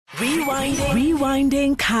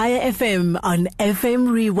Rewinding Kaya FM on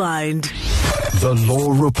FM Rewind. The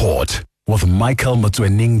Law Report with Michael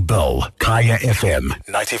Motwening Bill, Kaya FM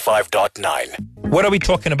 95.9. What are we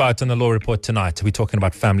talking about in the Law Report tonight? We're talking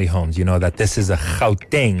about family homes. You know that this is a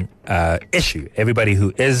Gauteng issue. Everybody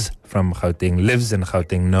who is from Gauteng, lives in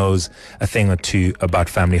Gauteng, knows a thing or two about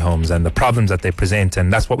family homes and the problems that they present.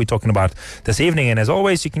 And that's what we're talking about this evening. And as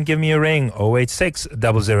always, you can give me a ring, 086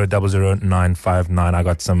 0000 959. I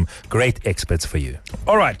got some great experts for you.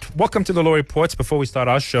 All right. Welcome to the Law Reports. Before we start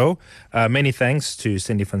our show, many thanks to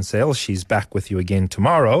Cindy Van Sale. She's back with you again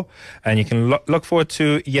tomorrow. And you can look forward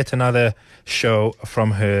to yet another show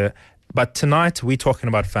from her. But tonight we're talking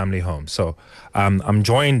about family homes. So I'm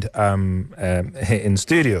joined in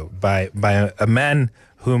studio by a man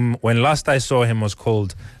whom, when last I saw him, was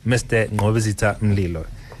called Mr. Ngobizita Mlilo,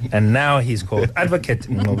 and now he's called Advocate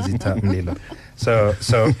Ngobizita Mlilo. So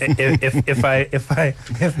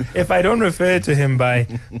if I don't refer to him by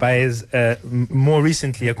his more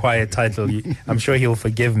recently acquired title, I'm sure he'll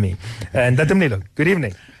forgive me. And Dr. Mlilo, good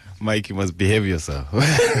evening. Mike, you must behave yourself.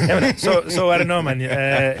 So I don't know, man.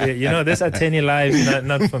 This Attorney Live,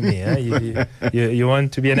 not for me. You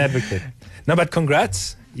want to be an advocate. No, but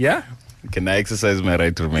congrats. Yeah. Can I exercise my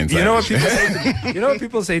right to remain silent? You know what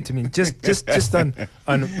people say to me? Just on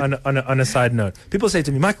a side note, people say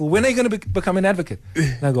to me, Michael, when are you going to become an advocate?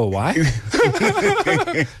 And I go, why?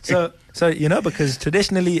 so because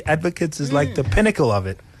traditionally advocates is like the pinnacle of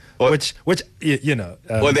it. Which well,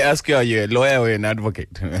 they ask you, are you a lawyer or an advocate?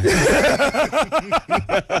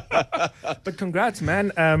 But congrats,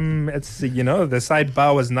 man. It's the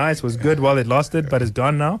sidebar was nice, was good while it lasted, but it's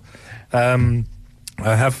gone now.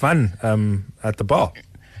 Have fun at the bar.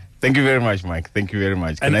 Thank you very much, Mike. Thank you very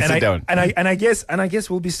much. Can I sit down? And I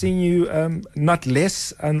guess we'll be seeing you not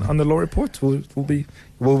less on the Law Report.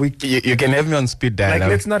 Will we? You can have me on speed dial. Like,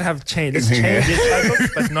 let's not have change. Let's change your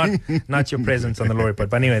titles, but not your presence on the Law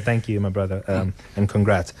Report. But anyway, thank you, my brother, and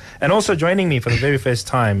congrats. And also joining me for the very first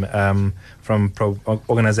time from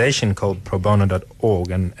organization called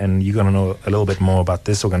probono.org, and you're going to know a little bit more about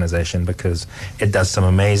this organization because it does some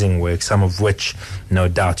amazing work, some of which, no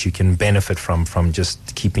doubt, you can benefit from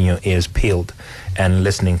just keeping your ears peeled and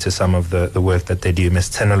listening to some of the work that they do.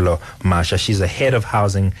 Ms. Tenolo Masha, she's the head of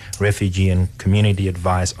Housing, Refugee and Community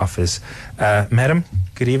Advice Office. Madam,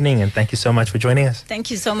 good evening, and thank you so much for joining us.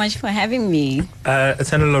 Thank you so much for having me.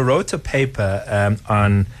 Tenolo wrote a paper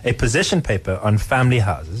on a position paper on family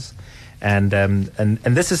houses, and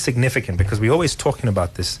this is significant because we're always talking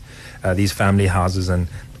about these family houses and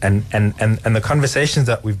the conversations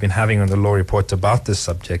that we've been having on the Law Report about this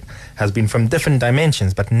subject has been from different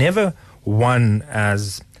dimensions, but never one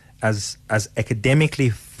as academically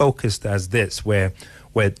focused as this, where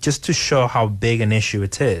just to show how big an issue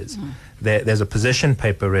it is, there's a position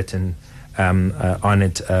paper written on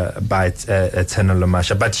it by Tenolo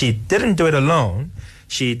Masha, but she didn't do it alone.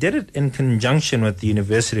 She did it in conjunction with the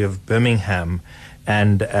University of Birmingham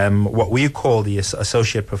and what we call the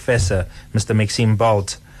associate professor, Mr. Maxime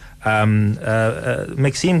Bolt.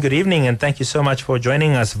 Maxime, good evening, and thank you so much for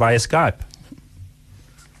joining us via Skype.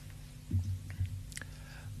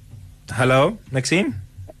 Hello, Maxime?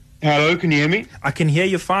 Hello, can you hear me? I can hear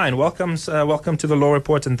you fine. Welcome to the Law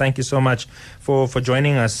Report, and thank you so much for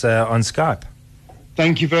joining us on Skype.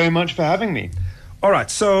 Thank you very much for having me. All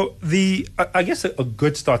right, so I guess a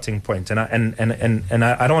good starting point, and I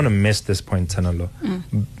don't want to miss this point, Tenolo.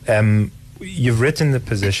 You've written the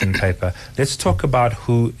position paper. Let's talk about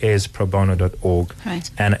who is probono.org,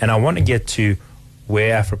 right? And I want to get to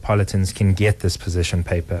where Afropolitans can get this position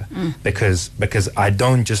paper, because I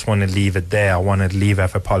don't just want to leave it there. I want to leave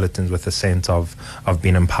Afropolitans with a sense of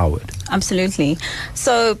being empowered. Absolutely.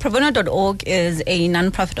 So probono.org is a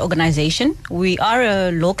non-profit organization. We are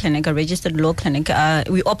a law clinic, a registered law clinic.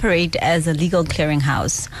 We operate as a legal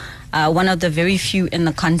clearinghouse. One of the very few in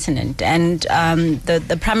the continent. And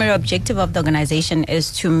the primary objective of the organization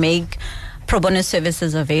is to make pro bono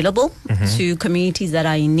services available to communities that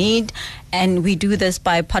are in need. And we do this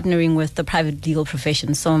by partnering with the private legal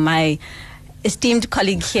profession. So my esteemed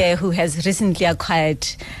colleague here, who has recently acquired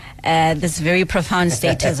this very profound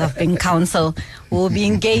status of being counsel, will be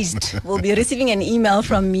engaged, will be receiving an email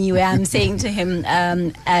from me where I'm saying to him,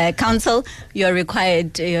 counsel, you're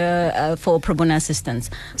required for pro bono assistance.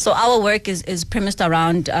 So our work is premised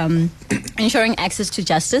around ensuring access to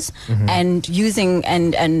justice and using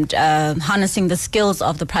and harnessing the skills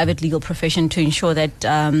of the private legal profession to ensure that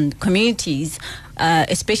communities,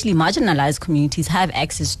 especially marginalized communities, have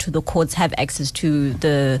access to the courts, have access to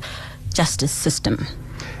the justice system.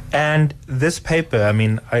 And this paper, I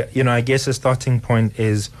mean, I guess a starting point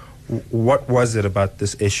is what was it about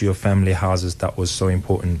this issue of family houses that was so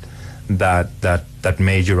important that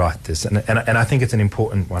made you write this? And I think it's an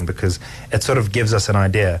important one because it sort of gives us an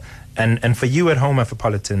idea. And for you at Home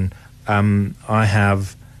Afropolitan, I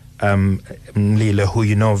have Mlilo, who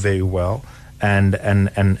you know very well,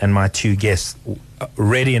 and my two guests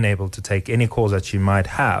ready and able to take any calls that you might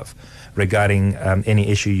have regarding any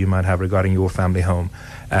issue you might have regarding your family home.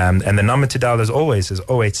 And the number to dial, as always, is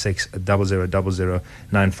 086 0000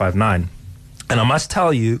 959. And I must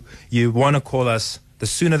tell you, you want to call us, the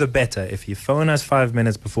sooner the better. If you phone us 5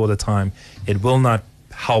 minutes before the time, it will not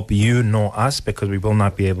help you nor us because we will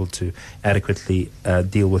not be able to adequately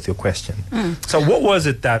deal with your question. So what was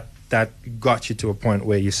it that got you to a point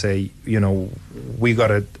where you say, we got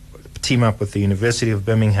to team up with the University of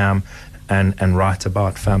Birmingham and write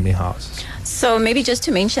about family houses? So maybe just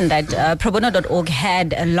to mention that probono.org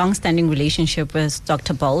had a long-standing relationship with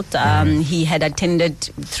Dr. Bolt. He had attended,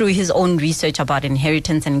 through his own research about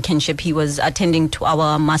inheritance and kinship, he was attending to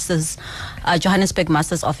our Johannesburg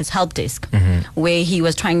Master's Office help desk, where he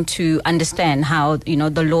was trying to understand how,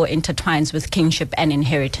 the law intertwines with kinship and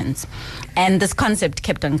inheritance. And this concept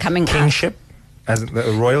kept on coming up. Kinship? As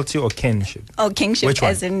a royalty or kinship? Oh, kinship. Which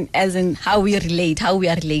one? as in how we relate, how we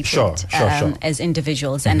are related Sure. as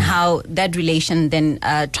individuals, and how that relation then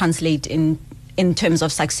translate in terms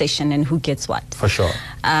of succession and who gets what. For sure.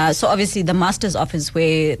 So obviously the Master's Office,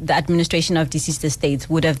 where the administration of deceased estates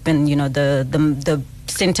would have been, the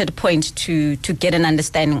centered point to get an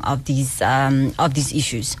understanding of these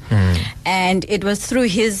issues. And it was through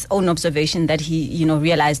his own observation that he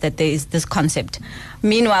realized that there is this concept.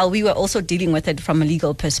 Meanwhile, we were also dealing with it from a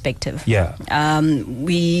legal perspective.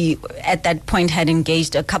 We at that point had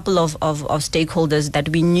engaged a couple of stakeholders that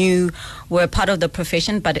we knew were part of the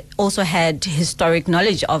profession, but also had historic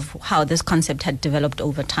knowledge of how this concept had developed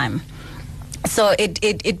over time. So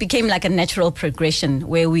it became like a natural progression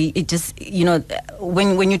where when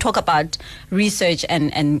you talk about research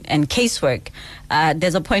and casework,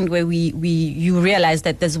 there's a point where you realize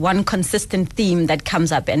that there's one consistent theme that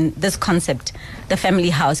comes up, and this concept, the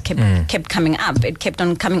family house, kept coming up. It kept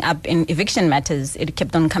on coming up in eviction matters. It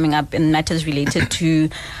kept on coming up in matters related to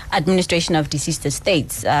administration of deceased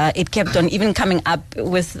estates. It kept on even coming up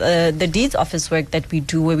with the deeds office work that we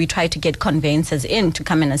do, where we try to get conveyancers in to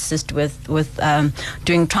come and assist with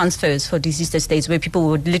doing transfers for deceased estates, where people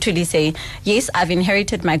would literally say, yes, I've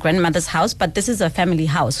inherited my grandmother's house, but this is a family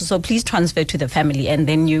house, so please transfer to the family. And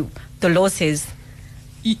then the law says,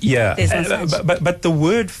 but the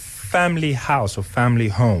word family house or family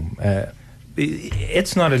home,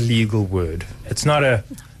 it's not a legal word. It's not a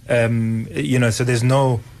so there's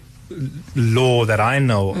no law that I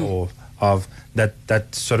know of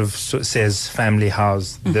that sort of says family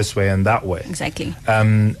house this way and that way. Exactly.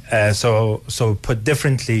 So put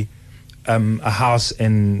differently, a house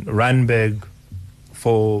in Randburg,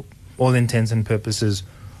 for all intents and purposes,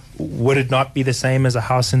 would it not be the same as a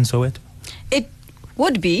house in Soweto? It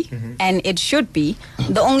would be, and it should be.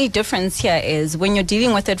 The only difference here is when you're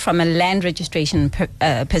dealing with it from a land registration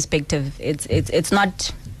perspective, it's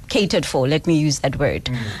not catered for, let me use that word.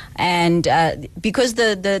 And because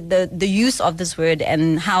the use of this word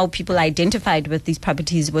and how people identified with these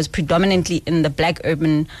properties was predominantly in the black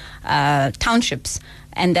urban townships,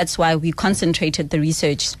 and that's why we concentrated the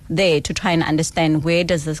research there to try and understand where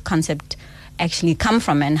does this concept actually come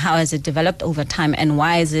from, and how has it developed over time, and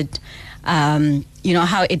why is it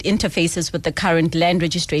how it interfaces with the current land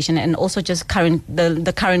registration, and also just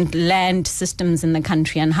the current land systems in the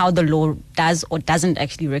country, and how the law does or doesn't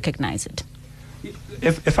actually recognize it.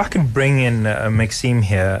 If I can bring in Maxime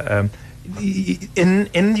here,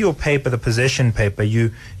 in your paper, the possession paper,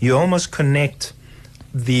 you almost connect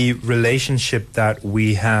the relationship that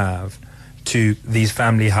we have to these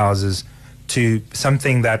family houses to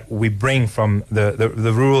something that we bring from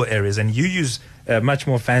the rural areas, and you use much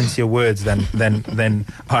more fancier words than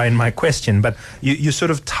are in my question, but you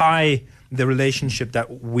sort of tie the relationship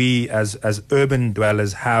that we as urban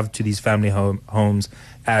dwellers have to these family homes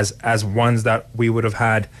as ones that we would have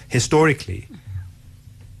had historically.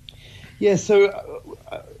 Yeah. So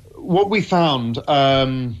what we found,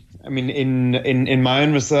 in my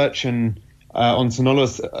own research and on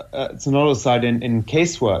Sonolo's side in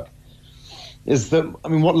casework, is that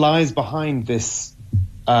what lies behind this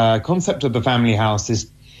concept of the family house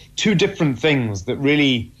is two different things that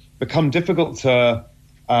really become difficult to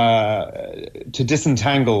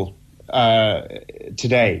disentangle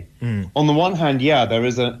today. On the one hand, there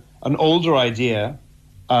is an older idea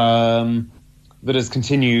that has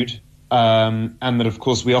continued and that, of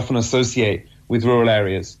course, we often associate with rural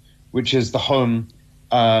areas, which is the home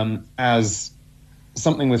as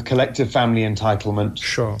something with collective family entitlement.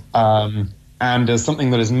 Sure. And as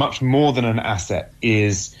something that is much more than an asset,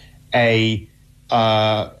 is a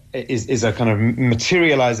kind of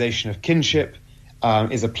materialization of kinship,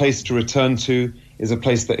 is a place to return to, is a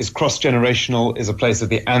place that is cross-generational, is a place of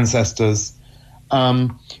the ancestors.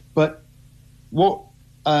 But what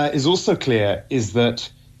is also clear is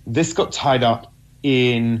that this got tied up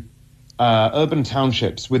in urban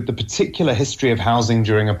townships with the particular history of housing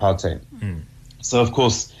during apartheid. So, of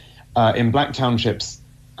course, in black townships,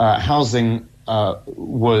 housing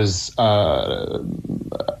was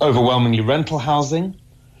overwhelmingly rental housing,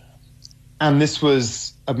 and this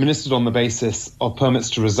was administered on the basis of permits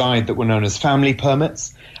to reside that were known as family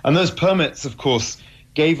permits. And those permits, of course,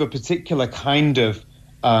 gave a particular kind of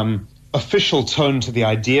official tone to the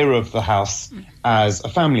idea of the house as a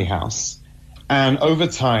family house. And over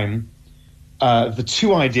time, the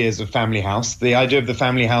two ideas of family house, the idea of the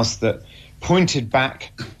family house that pointed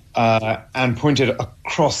back and pointed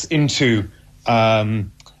across into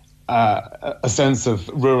a sense of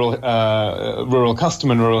rural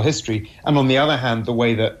custom and rural history, and on the other hand, the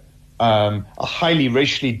way that a highly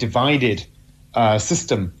racially divided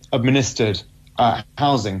system administered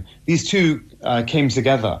housing. These two came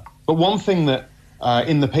together. But one thing that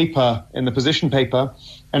in the paper, in the position paper,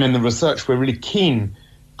 and in the research, we're really keen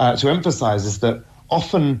to emphasize is that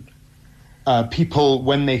often people,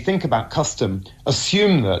 when they think about custom,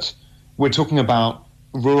 assume that we're talking about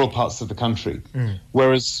rural parts of the country.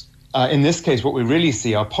 Whereas in this case, what we really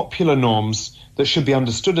see are popular norms that should be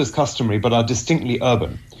understood as customary but are distinctly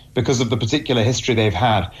urban because of the particular history they've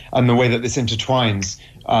had and the way that this intertwines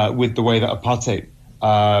with the way that apartheid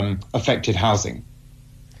affected housing.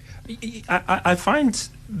 I find,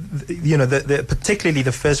 particularly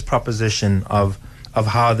the first proposition of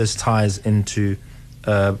how this ties into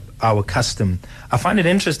our custom. I find it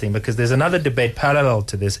interesting because there's another debate parallel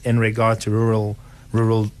to this in regard to rural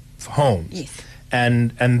homes. Yes.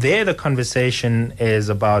 And there the conversation is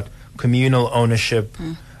about communal ownership,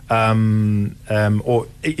 or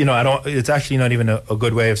it's actually not even a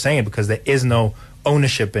good way of saying it because there is no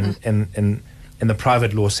ownership in the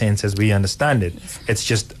private law sense as we understand it. Yes. It's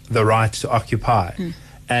just the right to occupy.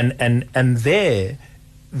 And there,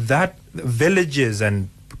 that villages and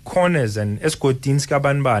corners and Eskotinska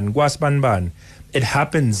Banban, Guasbanban, it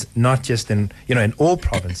happens not just in all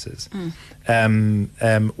provinces,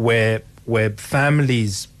 where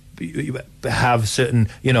families have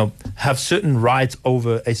certain rights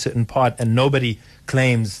over a certain part, and nobody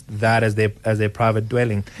claims that as their private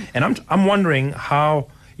dwelling. And I'm wondering how,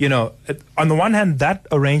 on the one hand, that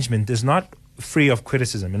arrangement is not free of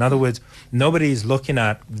criticism. In other words, nobody is looking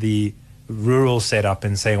at the rural setup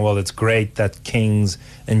and saying, well, it's great that kings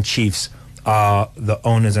and chiefs are the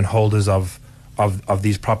owners and holders of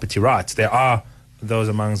these property rights. There are those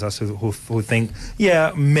amongst us who think,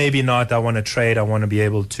 yeah, maybe not. I want to trade. I want to be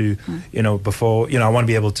able to, I want to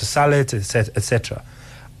be able to sell it, etc.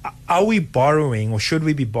 Are we borrowing, or should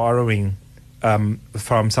we be borrowing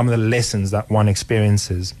from some of the lessons that one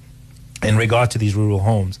experiences in regard to these rural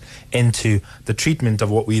homes into the treatment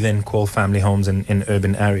of what we then call family homes in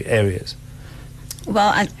urban areas?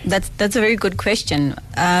 Well, that's a very good question.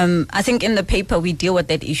 I think in the paper we deal with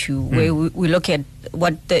that issue where we look at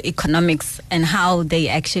what the economics and how they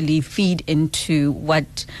actually feed into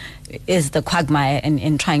what is the quagmire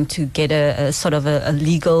in trying to get a sort of a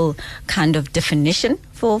legal kind of definition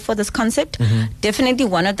for this concept. Definitely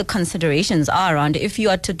one of the considerations are around if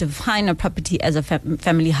you are to define a property as a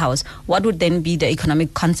family house, what would then be the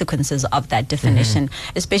economic consequences of that definition,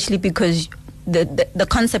 especially because the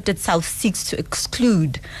concept itself seeks to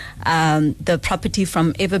exclude the property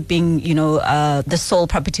from ever being, the sole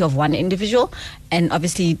property of one individual. And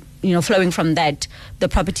obviously, flowing from that, the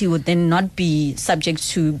property would then not be subject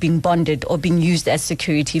to being bonded or being used as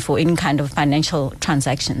security for any kind of financial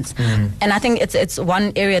transactions. And I think it's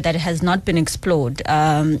one area that has not been explored.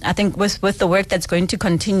 I think with the work that's going to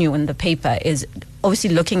continue in the paper is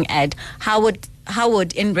obviously looking at how would,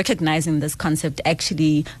 in recognizing this concept,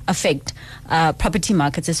 actually affect property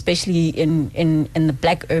markets, especially in the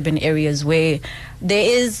black urban areas where there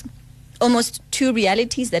is almost two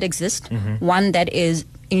realities that exist. One that is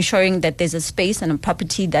ensuring that there's a space and a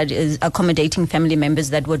property that is accommodating family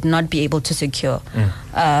members that would not be able to secure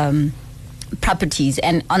properties,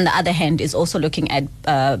 and on the other hand is also looking at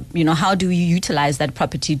how do we utilize that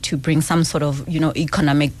property to bring some sort of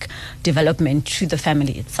economic development to the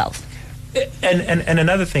family itself. And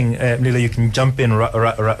another thing, Lila, you can jump in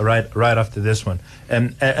right after this one.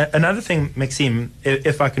 Another thing, Maxime,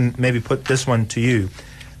 if I can maybe put this one to you,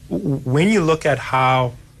 when you look at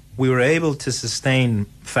how we were able to sustain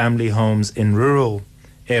family homes in rural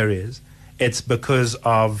areas, it's because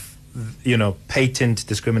of, patent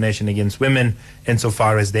discrimination against women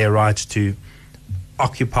insofar as their right to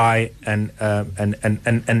occupy and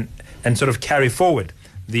sort of carry forward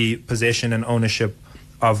the possession and ownership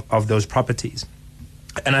of those properties.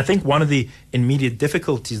 And I think one of the immediate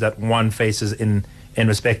difficulties that one faces in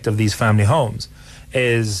respect of these family homes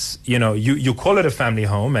is, you call it a family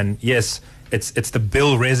home, and yes, it's the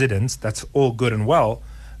Bill residence. That's all good and well,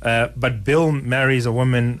 but Bill marries a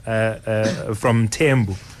woman from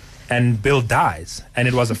Tembu, and Bill dies, and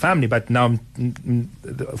it was a family, but now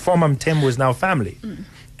former Tembu is now family,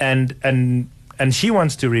 and she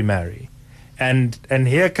wants to remarry, and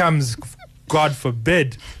here comes, God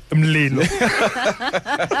forbid, Mlilo.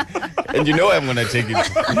 And you know I'm going to take it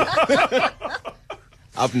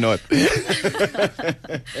up north.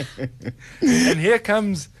 And here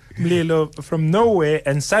comes Mlilo from nowhere,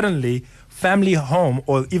 and suddenly family home,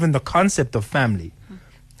 or even the concept of family,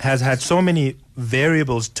 has had so many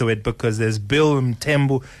variables to it, because there's Bill,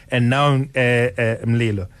 Mtembu, and now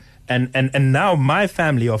Mlilo. And now my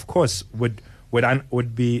family, of course, would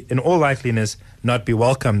be, in all likeliness, not be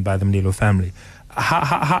welcomed by the Mlilo family.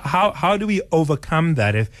 How do we overcome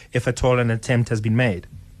that, if at all an attempt has been made?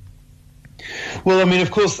 Well, I mean, of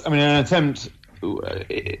course, an attempt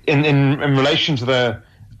in relation to the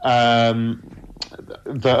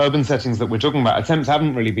urban settings that we're talking about, attempts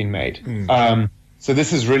haven't really been made. So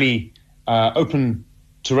this is really open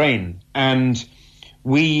terrain, and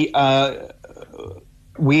we are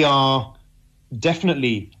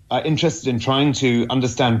definitely interested in trying to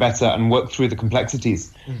understand better and work through the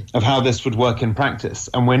complexities of how this would work in practice.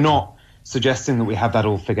 And we're not suggesting that we have that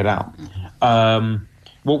all figured out.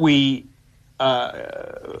 What we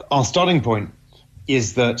our starting point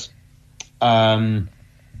is that the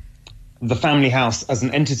family house as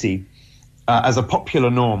an entity, as a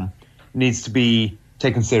popular norm, needs to be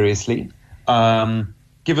taken seriously.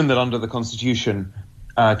 Given that under the Constitution,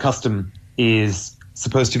 custom is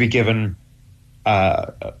supposed to be given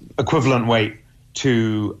equivalent weight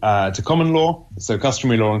to common law, so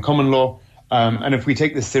customary law and common law. And if we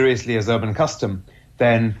take this seriously as urban custom,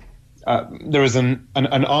 then there is an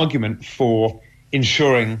argument for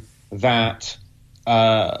ensuring that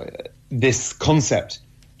this concept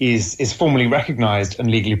is formally recognized and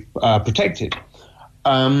legally protected.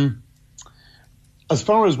 As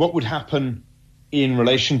far as what would happen in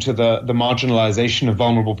relation to the marginalization of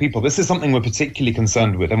vulnerable people, this is something we're particularly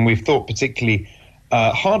concerned with, and we've thought particularly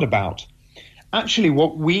hard about. Actually,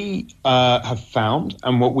 what we have found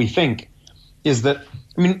and what we think is that,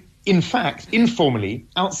 in fact, informally,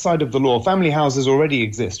 outside of the law, family houses already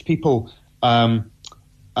exist. People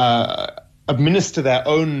administer their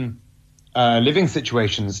own living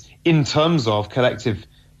situations in terms of collective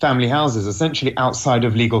family houses, essentially outside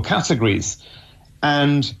of legal categories.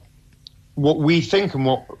 And what we think and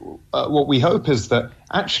what we hope is that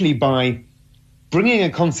actually by bringing a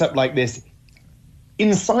concept like this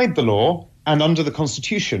inside the law and under the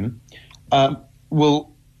Constitution,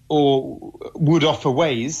 would offer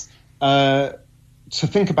ways to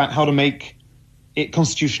think about how to make it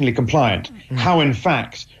constitutionally compliant, how in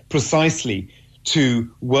fact precisely to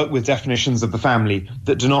work with definitions of the family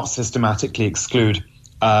that do not systematically exclude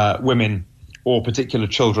women or particular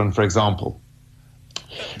children, for example.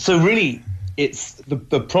 So really, it's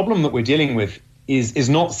the problem that we're dealing with is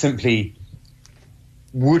not simply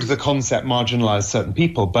would the concept marginalize certain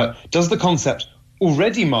people, but does the concept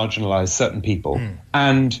already marginalize certain people,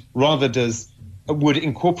 and rather would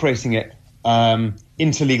incorporating it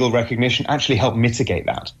into legal recognition actually help mitigate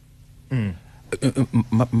that?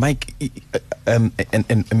 Mike, and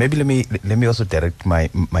maybe let me also direct my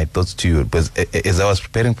thoughts to you, because as I was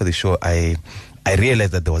preparing for the show, I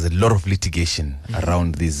realized that there was a lot of litigation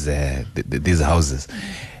around these houses,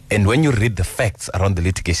 and when you read the facts around the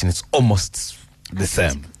litigation, it's almost the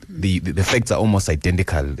same. The facts are almost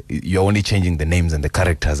identical. You're only changing the names and the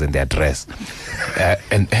characters and the address,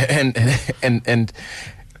 and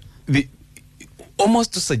the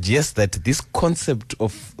almost to suggest that this concept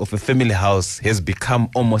of a family house has become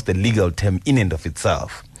almost a legal term in and of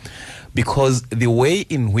itself, because the way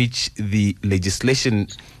in which the legislation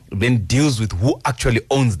then deals with who actually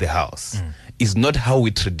owns the house is not how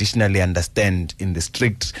we traditionally understand in the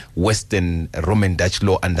strict Western Roman Dutch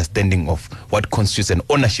law understanding of what constitutes an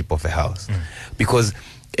ownership of a house. Because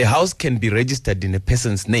a house can be registered in a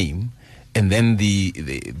person's name, and then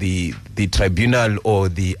the tribunal or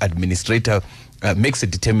the administrator makes a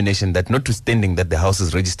determination that, notwithstanding that the house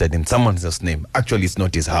is registered in someone else's name, actually it's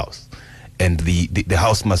not his house, and the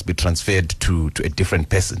house must be transferred to a different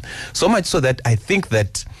person. So much so that I think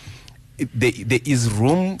that there is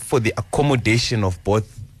room for the accommodation of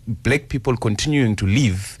both black people continuing to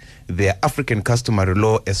live their African customary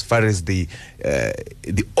law as far as the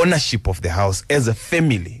ownership of the house as a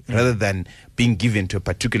family, rather than being given to a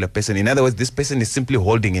particular person. In other words, this person is simply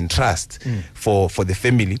holding in trust for the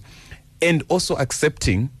family, and also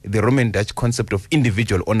accepting the Roman Dutch concept of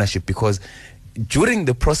individual ownership, because during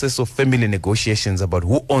the process of family negotiations about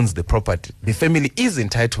who owns the property, the family is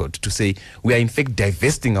entitled to say, we are in fact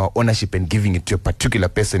divesting our ownership and giving it to a particular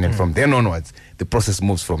person, and from then onwards, the process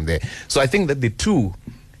moves from there. So I think that the two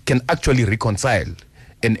can actually reconcile,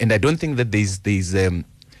 and I don't think that there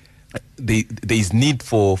is need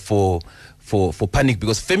for panic,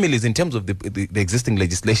 because families, in terms of the existing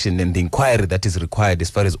legislation and the inquiry that is required as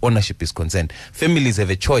far as ownership is concerned, families have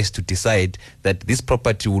a choice to decide that this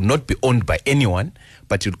property will not be owned by anyone,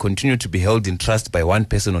 but will continue to be held in trust by one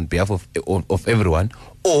person on behalf of everyone,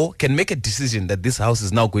 or can make a decision that this house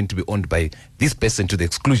is now going to be owned by this person to the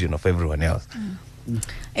exclusion of everyone else.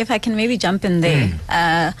 If I can maybe jump in there,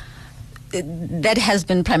 that has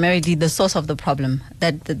been primarily the source of the problem,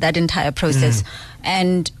 that entire process.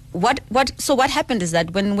 And what happened is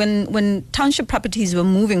that when township properties were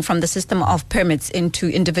moving from the system of permits into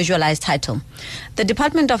individualized title, the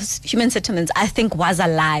Department of Human Settlements, I think, was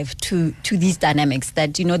alive to these dynamics,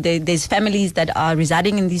 that, you know, there's families that are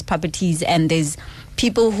residing in these properties, and there's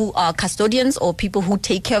people who are custodians or people who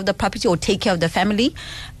take care of the property or take care of the family,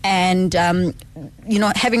 and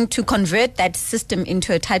having to convert that system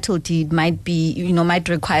into a title deed might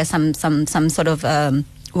require some sort of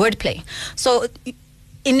wordplay. So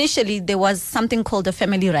initially there was something called a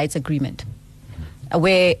family rights agreement,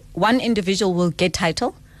 where one individual will get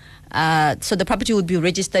title. So the property would be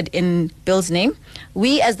registered in Bill's name.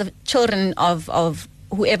 We, as the children of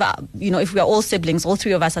whoever, if we are all siblings, all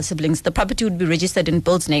three of us are siblings, the property would be registered in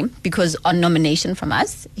Bill's name, because on nomination from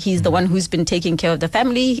us, he's the one who's been taking care of the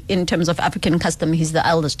family. In terms of African custom, he's the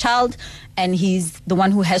eldest child, and he's the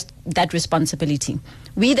one who has that responsibility.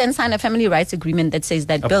 We then sign a family rights agreement that says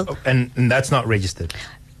that Bill... And that's not registered.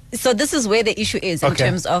 So this is where the issue is in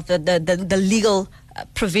terms of the legal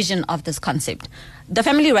provision of this concept. The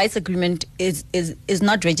family rights agreement is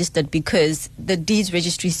not registered because the deeds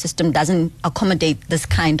registry system doesn't accommodate this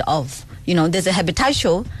kind of, there's a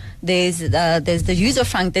habitatio, there's the user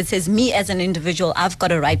frank that says, me as an individual, I've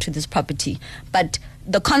got a right to this property. But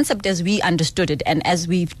the concept as we understood it, and as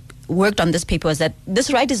we've worked on this paper, is that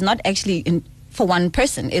this right is not actually for one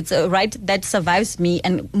person. It's a right that survives me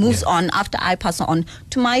and moves on after I pass on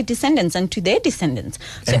to my descendants and to their descendants.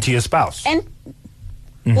 So, and to your spouse. And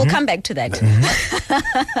we'll come back to that.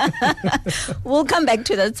 We'll come back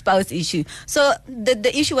to that spouse issue. So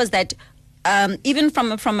the issue was that even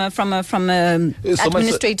from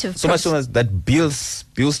administrative, so much that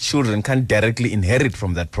Bill's children can't directly inherit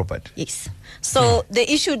from that property. Yes. So the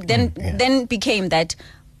issue then became that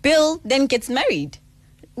Bill then gets married.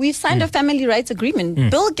 We've signed a family rights agreement.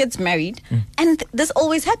 Bill gets married, and this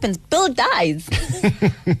always happens. Bill dies.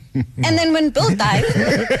 And then when Bill dies...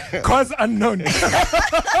 Cause unknown.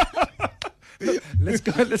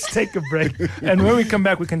 Let's take a break. And when we come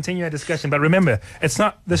back, we continue our discussion. But remember,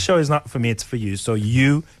 this show is not for me, it's for you. So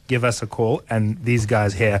you give us a call, and these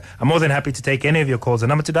guys here are more than happy to take any of your calls. The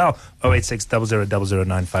number to dial, 086 00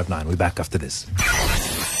 959. We're back after this.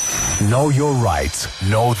 Know your rights,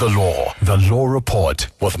 know the law. The Law Report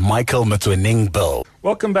with Michael Motsoeneng Bill.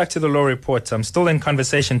 Welcome back to the Law Report. I'm still in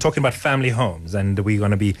conversation talking about family homes, and we're going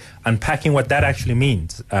to be unpacking what that actually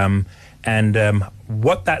means, and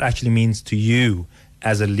what that actually means to you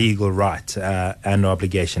as a legal right and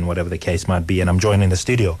obligation, whatever the case might be. And I'm joined in the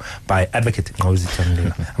studio by advocate.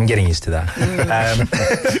 I'm getting used to that.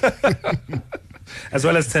 As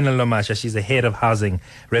well as Tena Lomasha. She's the head of housing,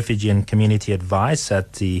 refugee and community advice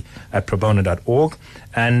at probono.org,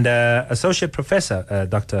 and associate professor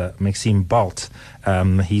Dr. Maxime Balt.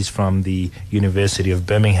 He's from the University of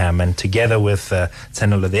Birmingham, and together with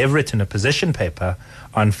Tena, they've written a position paper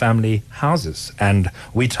on family houses, and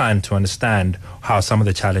we're trying to understand how some of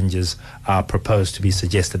the challenges are proposed to be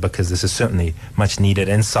suggested, because this is certainly much needed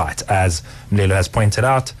insight. As Mlelo has pointed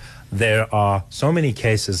out, there are so many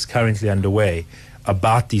cases currently underway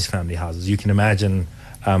about these family houses. You can imagine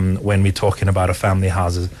when we're talking about a family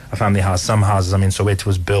house, some houses, Soweto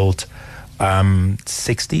was built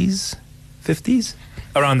 60s, 50s,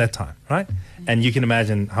 around that time, right? And you can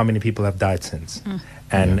imagine how many people have died since.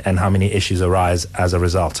 And how many issues arise as a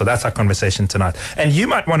result. So that's our conversation tonight. And you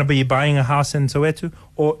might want to be buying a house in Soweto,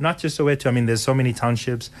 or not just Soweto. There's so many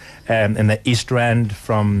townships in the East Rand.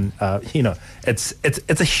 From it's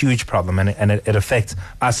a huge problem, and it affects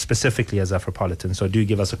us specifically as Afropolitans. So do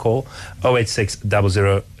give us a call, 086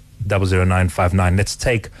 00 00959. Let's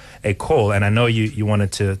take a call, and I know you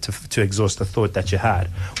wanted to exhaust the thought that you had.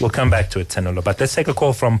 We'll come back to it, Tenolo, but let's take a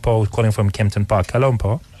call from Paul, calling from Kempton Park. Hello,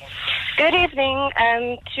 Paul. Good evening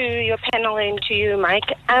to your panel and to you, Mike.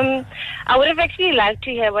 I would have actually liked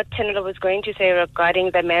to hear what Tenolo was going to say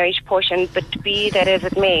regarding the marriage portion, but be that as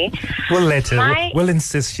it may. We'll let her. We'll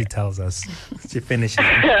insist she tells us. She finishes.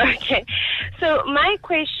 Okay. So my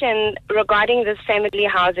question regarding this family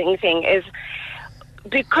housing thing is,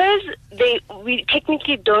 because we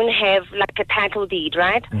technically don't have like a title deed,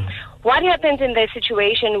 right? What happens in the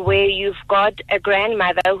situation where you've got a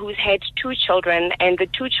grandmother who's had 2 children, and the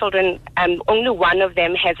 2 children, only one of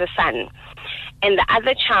them has a son, and the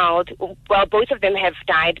other child, well, both of them have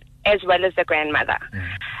died, as well as the grandmother.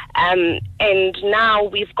 And now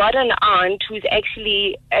we've got an aunt who's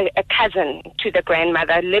actually a cousin to the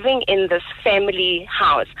grandmother living in this family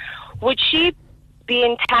house. Would she be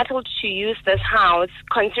entitled to use this house,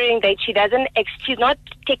 considering that she's not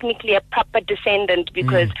technically a proper descendant,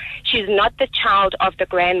 because she's not the child of the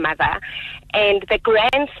grandmother, and the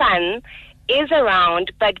grandson is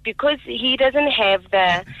around, but because he doesn't have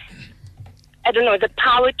the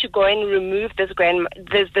power to go and remove this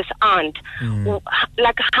aunt,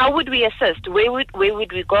 like, how would we assist? Where would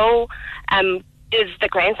we go? Does the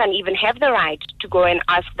grandson even have the right to go and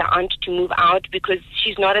ask the aunt to move out, because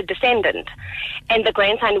she's not a descendant? And the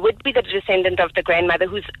grandson would be the descendant of the grandmother,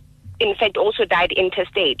 who's in fact also died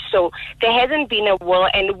intestate. So there hasn't been a will,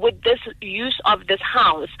 and would this use of this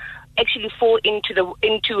house actually fall into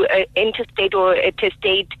interstate or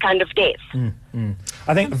testate kind of death?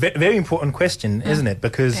 I think very important question, isn't it?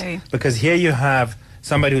 Because here you have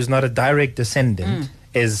somebody who's not a direct descendant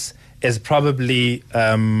is probably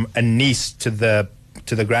a niece to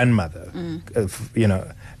the grandmother.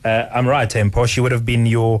 I'm right, Tempo. She would have been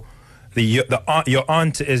your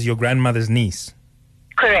aunt is your grandmother's niece.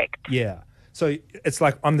 Correct. Yeah. So it's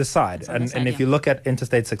like on the side, and if you look at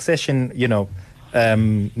interstate succession,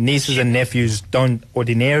 nieces and nephews don't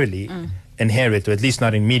ordinarily inherit, or at least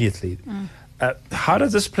not immediately. How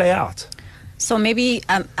does this play out? So maybe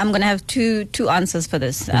I'm going to have two answers for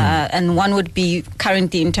this. And one would be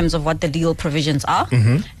currently in terms of what the legal provisions are.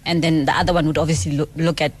 And then the other one would obviously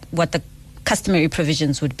look at what the customary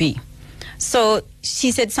provisions would be. So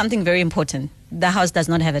she said something very important. The house does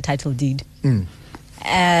not have a title deed.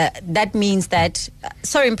 That means that,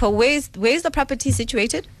 sorry, Mpo, where is the property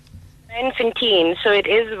situated? Randfontein. So it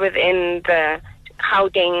is within the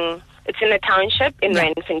Gauteng. It's in a township in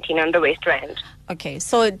Randfontein on the West Rand. Okay,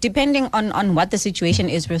 so depending on what the situation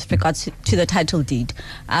is with regards to the title deed,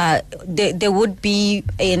 there would be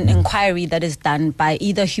an inquiry that is done by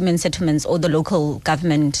either Human Settlements or the local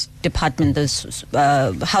government department,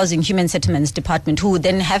 the Housing Human Settlements Department, who would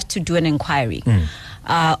then have to do an inquiry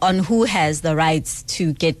on who has the rights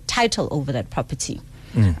to get title over that property.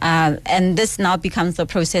 And this now becomes the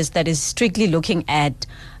process that is strictly looking at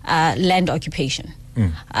land occupation.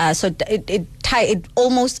 So it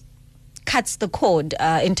almost cuts the cord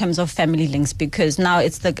in terms of family links, because now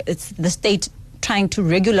it's the state trying to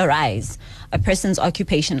regularize a person's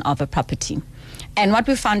occupation of a property. And what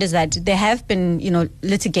we found is that there have been,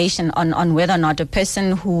 litigation on whether or not a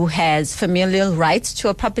person who has familial rights to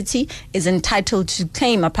a property is entitled to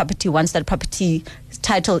claim a property once that property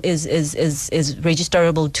title is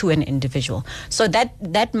registerable to an individual. So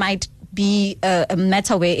that might be a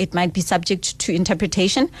matter where it might be subject to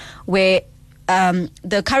interpretation, where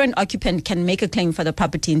the current occupant can make a claim for the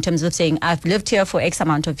property in terms of saying, I've lived here for X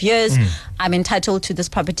amount of years, I'm entitled to this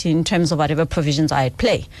property in terms of whatever provisions are at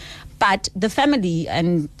play. But the family,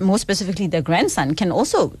 and more specifically the grandson, can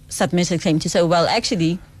also submit a claim to say, well,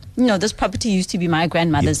 actually, this property used to be my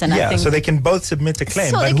grandmother's. And I think so they can both submit a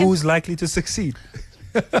claim, but who's likely to succeed?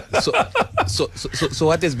 So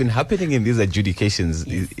what has been happening in these adjudications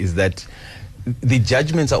is that the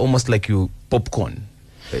judgments are almost like popcorn.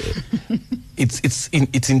 It's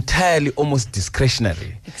entirely almost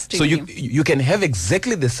discretionary. Extremely. So you can have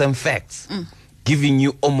exactly the same facts, giving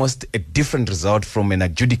you almost a different result from an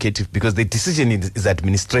adjudicative, because the decision is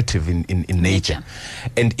administrative in nature.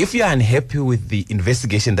 And if you are unhappy with the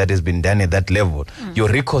investigation that has been done at that level, your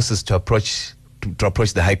recourse is to approach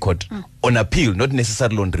the High Court on appeal, not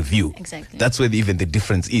necessarily on review. Exactly. That's where even the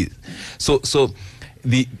difference is. So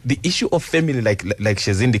the issue of family, like she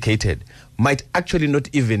has indicated, might actually not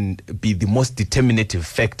even be the most determinative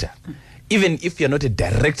factor. Even if you're not a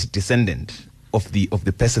direct descendant of the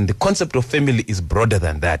person, the concept of family is broader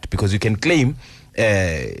than that, because you can claim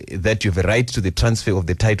that you have a right to the transfer of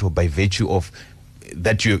the title by virtue of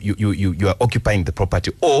that you are occupying the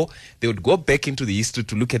property, or they would go back into the history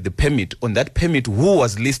to look at the permit. On that permit, who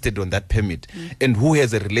was listed on that permit, and who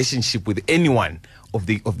has a relationship with anyone of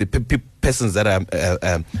the persons that are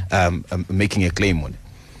making a claim on it.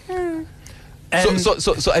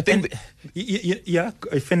 So I think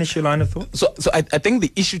finish your line of thought. So I think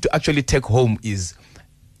the issue to actually take home is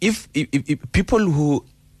if people who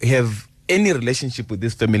have any relationship with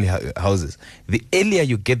these family houses, the earlier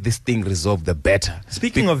you get this thing resolved, the better.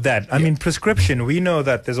 Speaking of that, I mean, prescription, we know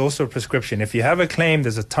that there's also a prescription. If you have a claim,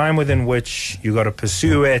 there's a time within which you got to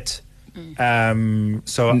pursue it.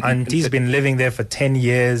 So auntie's been living there for 10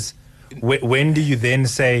 years. When do you then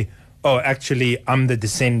say, oh, actually, I'm the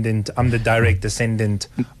direct descendant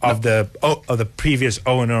of the previous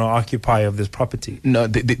owner or occupier of this property? No,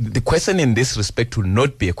 the question in this respect will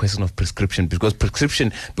not be a question of prescription, because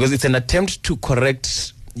it's an attempt to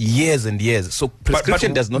correct years and years. So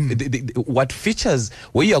prescription does not, what features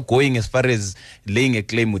where you are going as far as laying a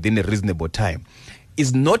claim within a reasonable time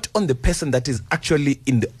is not on the person that is actually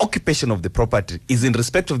in the occupation of the property, is in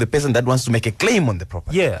respect of the person that wants to make a claim on the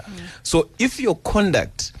property. Yeah. So if your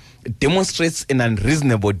conduct demonstrates an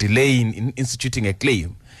unreasonable delay in instituting a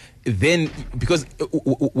claim, then, because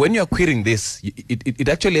when you're querying this, it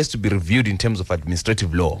actually has to be reviewed in terms of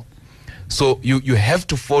administrative law. So you have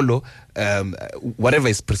to follow whatever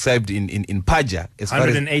is prescribed in PAJA as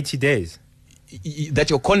 180 days. That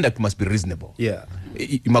your conduct must be reasonable. Yeah.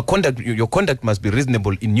 Your conduct must be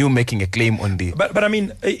reasonable in you making a claim on the... But I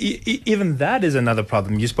mean, even that is another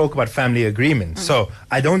problem. You spoke about family agreements. So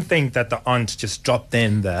I don't think that the aunt just dropped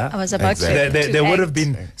in there. I was about to There would have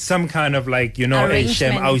been some kind of, like, you know,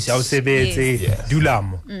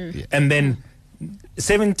 dulam. And then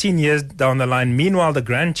 17 years down the line, meanwhile, the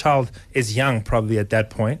grandchild is young probably at that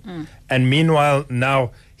point. And meanwhile,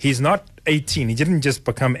 now he's not 18. He didn't just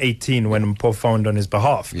become 18 when Mpo phoned on his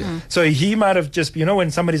behalf. So he might have just, you know,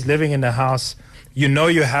 when somebody's living in the house, you know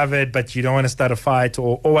you have it, but you don't want to start a fight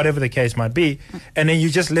or whatever the case might be. And then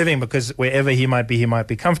you're just living because wherever he might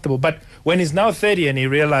be comfortable. But when he's now 30 and he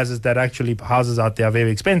realizes that actually houses out there are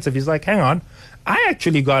very expensive, he's like, hang on, I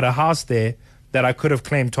actually got a house there that I could have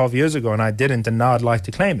claimed 12 years ago and I didn't, and now I'd like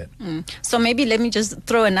to claim it. So maybe let me just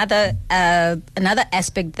throw another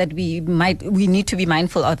aspect that we need to be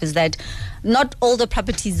mindful of, is that not all the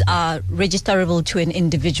properties are registerable to an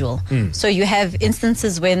individual. So you have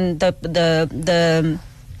instances when the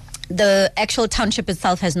actual township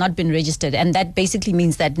itself has not been registered, and that basically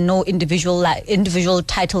means that no individual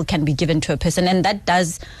title can be given to a person, and that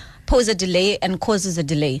does pose a delay and causes a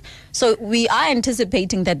delay. So we are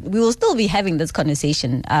anticipating that we will still be having this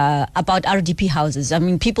conversation about RDP houses. I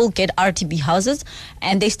mean, people get RDP houses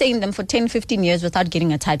and they stay in them for 10, 15 years without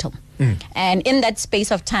getting a title. And in that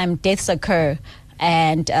space of time, deaths occur.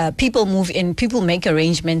 And people move in, people make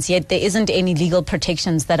arrangements, yet there isn't any legal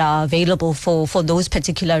protections that are available for those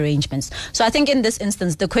particular arrangements. So I think in this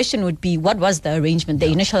instance, the question would be, what was the arrangement,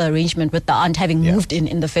 the initial arrangement with the aunt having moved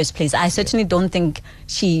in the first place? I certainly don't think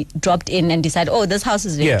she dropped in and decided, oh, this house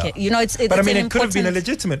is vacant. You know, it's but I mean, it could have been a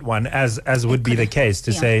legitimate one, as would be the case,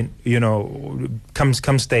 to say, you know,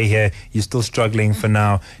 come stay here. You're still struggling for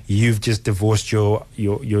now. You've just divorced your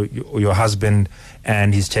husband,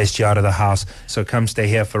 and he's chased you out of the house, so come stay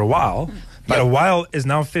here for a while. But a while is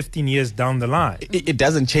now 15 years down the line. It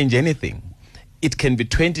doesn't change anything. It can be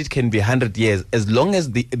 20, it can be 100 years, as long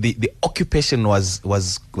as the occupation was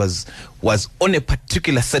on a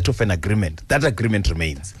particular set of an agreement. That agreement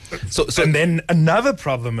remains. So and then another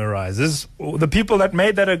problem arises. The people that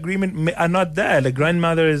made that agreement are not there. The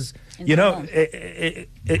grandmother is, you know,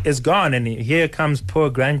 is gone, and here comes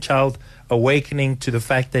poor grandchild awakening to the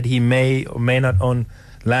fact that he may or may not own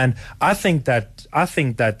land. I think that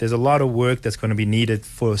there's a lot of work that's going to be needed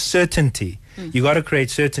for certainty. You got to create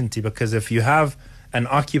certainty, because if you have an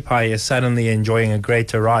occupier suddenly enjoying a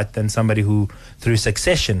greater right than somebody who through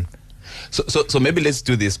succession. So maybe let's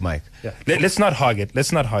do this, Mike. Let's not hog it.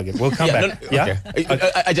 We'll come back. Okay.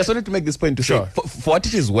 I just wanted to make this point to say, for what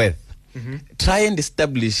it is worth, try and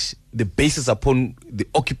establish the basis upon the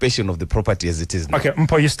occupation of the property as it is now. Okay,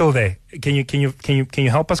 Mpo, you're still there. Can you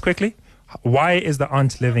help us quickly? Why is the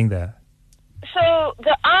aunt living there? So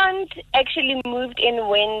the aunt actually moved in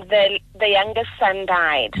when the youngest son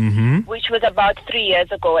died, which was about 3 years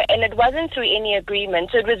ago, and it wasn't through any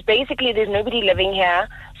agreement. So it was basically, there's nobody living here,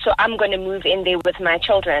 so I'm going to move in there with my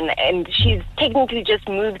children, and she's technically just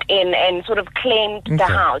moved in and sort of claimed the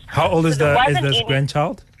house. How old is this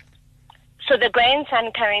grandchild? So the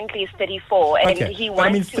grandson currently is 34, and he wants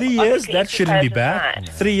I mean, 3 years, that shouldn't be bad.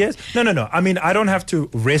 3 years? No. I mean, I don't have to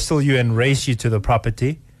wrestle you and race you to the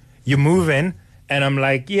property. You move in, and I'm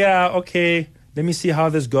like, yeah, okay, let me see how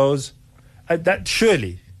this goes. That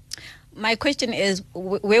surely. My question is,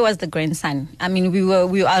 where was the grandson? I mean,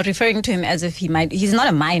 we are referring to him as if he's not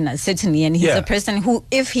a minor, certainly, and he's a person who,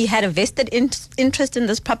 if he had a vested interest in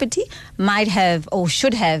this property, might have or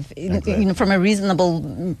should have, from a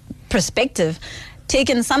reasonable perspective,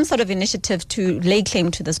 taken some sort of initiative to lay claim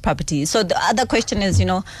to this property. So the other question is,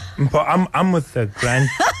 But I'm with the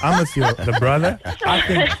the brother.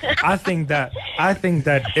 I think that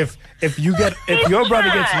if your brother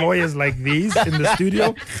gets lawyers like these in the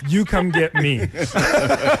studio, you come get me.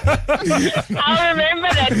 I'll remember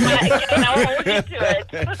that, Mike, and I'll hold you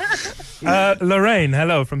to it. Lorraine,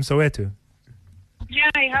 hello from Soweto.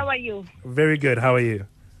 Hi, how are you? Very good. How are you?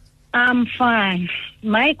 I'm fine.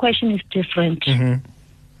 My question is different. Mm-hmm.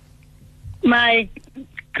 My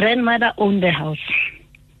grandmother owned the house.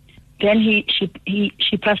 Then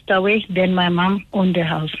she passed away. Then my mom owned the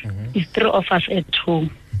house. Mm-hmm. It's three of us at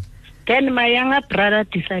home. Then my younger brother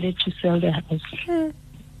decided to sell the house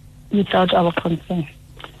without our consent.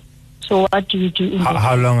 So what do we do?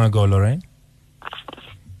 How long ago, Lorraine?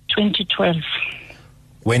 2012.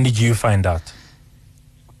 When did you find out?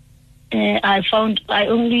 I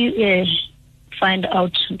only find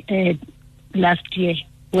out last year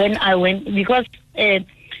when I went, because the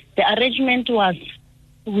arrangement was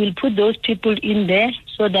we'll put those people in there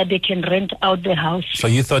so that they can rent out the house. So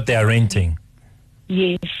you thought they are renting?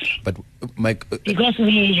 Yes. But Mike, because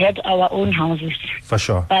we had our own houses. For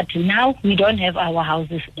sure. But now we don't have our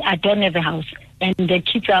houses. I don't have a house, and the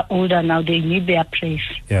kids are older now. They need their place.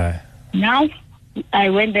 Yeah. Now I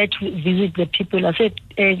went there to visit the people. I said,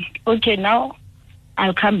 okay, now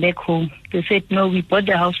I'll come back home. They said, no, we bought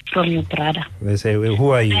the house from your brother. They say, well, who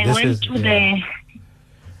are you? I went to the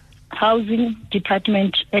housing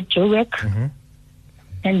department at Joburg, mm-hmm.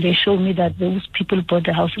 and they showed me that those people bought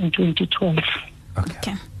the house in 2012.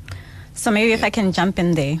 Okay. So maybe if I can jump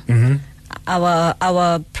in there. Mm-hmm.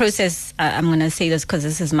 Our process, I'm going to say this because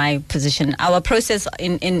this is my position, our process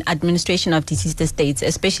in administration of deceased estates,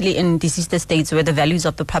 especially in deceased estates where the values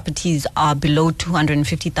of the properties are below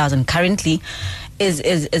 250,000 currently,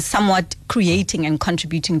 is somewhat creating and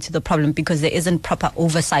contributing to the problem because there isn't proper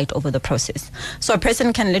oversight over the process. So a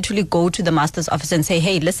person can literally go to the master's office and say,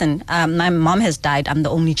 hey, listen, my mom has died, I'm the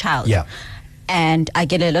only child. Yeah. And I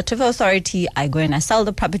get a lot of authority, I go and I sell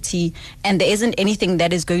the property, and there isn't anything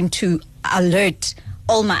that is going to alert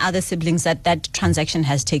all my other siblings that that transaction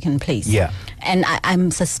has taken place. Yeah. And I'm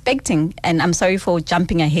suspecting, and I'm sorry for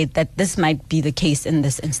jumping ahead, that this might be the case in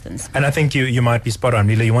this instance. And I think you might be spot on.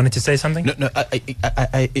 Lila, you wanted to say something? No,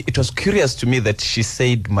 it was curious to me that she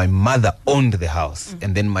said my mother owned the house,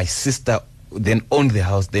 and then my sister then owned the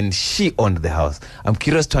house, then she owned the house. I'm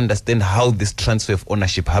curious to understand how this transfer of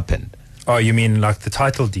ownership happened. Oh, you mean like the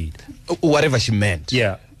title deed? Whatever she meant.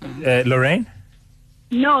 Yeah. Lorraine?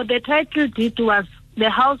 No, the title deed was,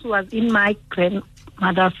 the house was in my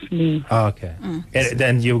grandmother's name. Oh, okay.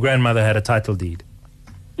 Then your grandmother had a title deed?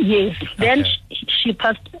 Yes. Then Okay. she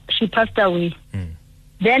passed away.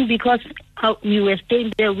 Then because we were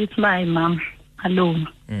staying there with my mom alone.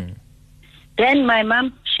 Then my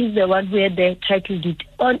mom, she's the one who had the title deed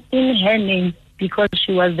in her name because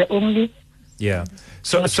she was the only. Yeah.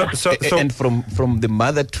 So and from the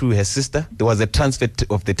mother to her sister, there was a transfer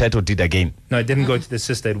of the title deed again. No, it didn't go to the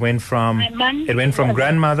sister. It went from My mom-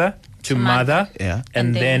 grandmother to mother. Yeah.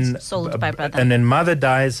 And then then sold by brother. And then mother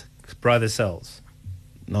dies, brother sells.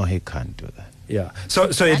 No, he can't do that. Yeah. So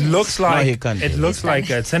it looks like he can't do it that. looks like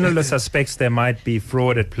Senalo suspects there might be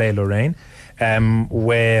fraud at play, Lorraine,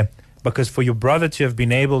 where because for your brother to have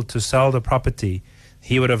been able to sell the property,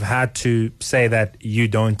 he would have had to say that you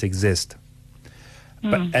don't exist.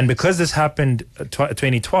 And because this happened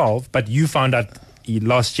 2012, but you found out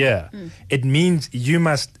last year, it means you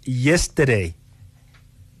must yesterday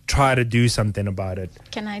try to do something about it.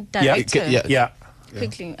 Can I direct her? Yeah.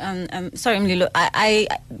 Quickly, sorry, Mlilo. I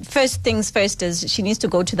first things first is she needs to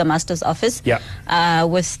go to the master's office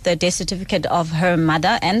with the death certificate of her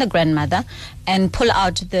mother and the grandmother and pull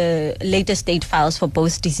out the latest estate files for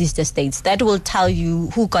both deceased estates. That will tell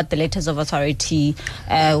you who got the letters of authority,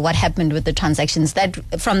 what happened with the transactions. That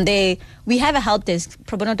from there, we have a help desk.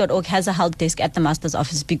 Probono.org has a help desk at the master's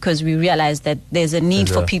office because we realize that there's a need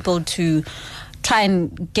for people to try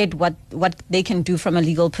and get what they can do from a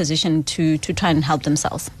legal position to try and help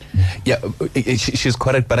themselves. Yeah, she's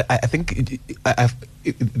correct, but I think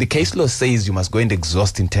the case law says you must go and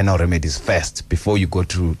exhaust internal remedies first before you go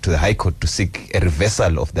to the High Court to seek a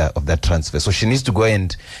reversal of that transfer. So she needs to go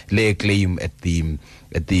and lay a claim at the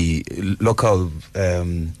local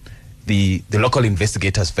the local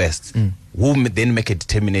investigators first, who then make a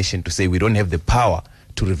determination to say we don't have the power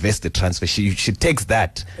to reverse the transfer. She takes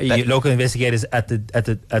that. Local investigators at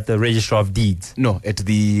the Registrar of Deeds. No, at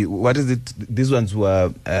the, what is it? These ones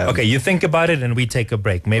were. Okay, you think about it and we take a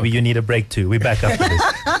break. Maybe you need a break too. We back after this.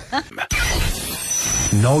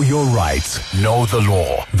 Know your rights. Know the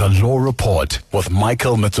law. The Law Report with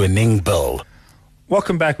Michael Motsoeneng Bill.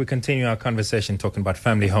 Welcome back. We continue our conversation talking about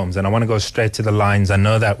family homes, and I want to go straight to the lines. I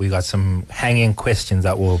know that we got some hanging questions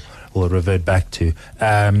that we'll revert back to.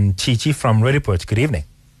 Chichi from Rediport, good evening.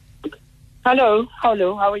 Hello,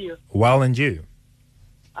 how are you? Well, and you?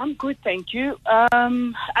 I'm good, thank you.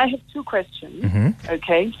 I have two questions,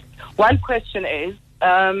 okay? One question is,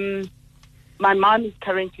 my mom is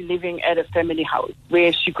currently living at a family house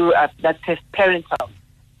where she grew up. That's her parents' house,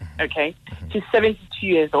 okay? She's 72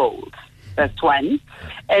 years old. That's one.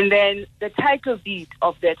 And then the title deed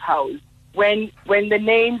of that house, when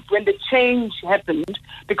the change happened,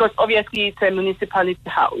 because obviously it's a municipality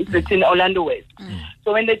house, it's in Orlando West.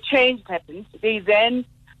 So when the change happened, they then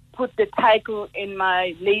put the title in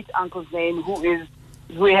my late uncle's name,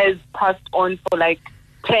 who has passed on for like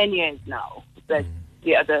 10 years now. That's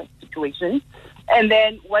the other situation. And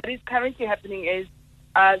then what is currently happening is,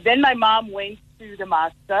 then my mom went to the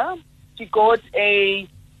master. She got a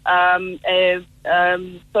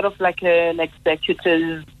sort of like an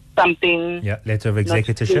executive something. Yeah, letter of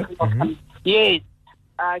executorship. Yes.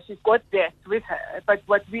 She's got that with her. But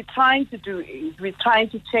what we're trying to do is we're trying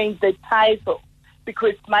to change the title,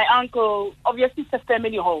 because my uncle, obviously it's a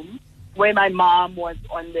family home where my mom was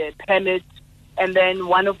on the permit, and then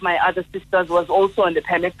one of my other sisters was also on the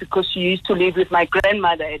permit because she used to live with my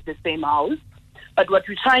grandmother at the same house. But what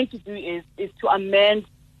we're trying to do is to amend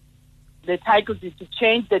the title, is to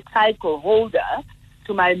change the title holder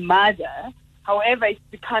to my mother. However, it's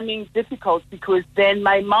becoming difficult because then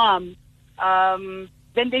my mom,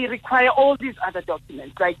 then they require all these other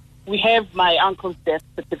documents. Like we have my uncle's death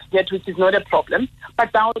certificate, which is not a problem,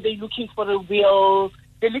 but now they're looking for a will.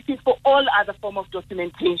 They're looking for all other form of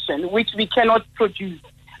documentation, which we cannot produce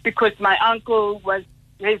because my uncle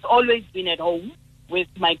has always been at home with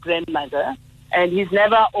my grandmother, and he's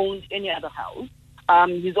never owned any other house.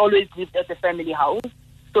 He's always lived at the family house.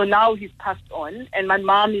 So now he's passed on, and my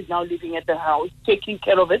mom is now living at the house, taking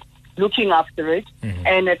care of it, looking after it,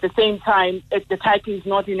 and at the same time, the title is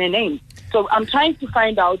not in her name. So I'm trying to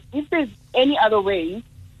find out if there's any other way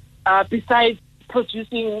besides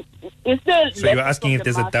producing. Is there? So you're asking if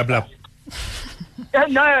there's a double up?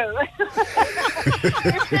 No.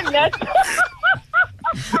 If the letter,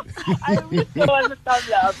 I wish there was a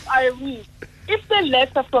double up. I wish. If the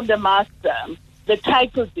letter from the master, the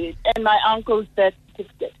title deed, and my uncle's death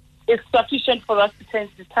certificate is sufficient for us to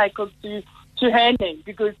change the title to her name,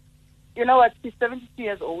 because you know what, she's 72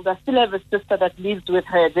 years old. I still have a sister that lives with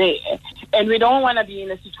her there, and we don't want to be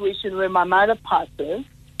in a situation where my mother passes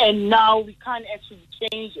and now we can't actually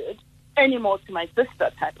change it anymore to my sister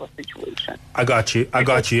type of situation. I got you.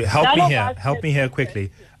 Help me here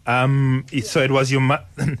quickly. So it was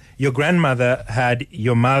your grandmother had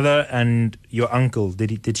your mother and your uncle.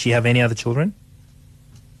 Did she have any other children?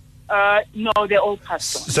 No, they all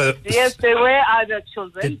passed on. So yes, there were other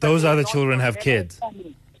children. Did those other children have kids?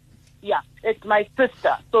 Yeah, it's my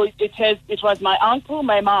sister. So it was my uncle,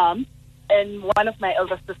 my mom, and one of my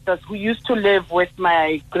elder sisters who used to live with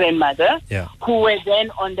my grandmother, who were then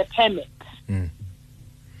on the permit.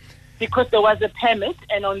 Because there was a permit,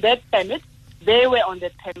 and on that permit, they were on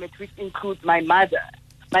the permit, which includes my mother.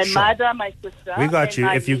 My mother, my sister. We got you.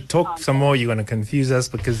 If you talk some more, you're going to confuse us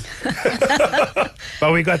because.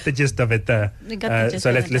 But we got the gist of it there.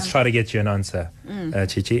 So let's try to get you an answer,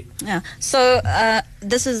 Chichi. Yeah. So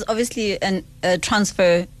this is obviously a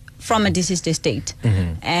transfer from a deceased estate,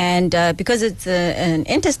 and because it's an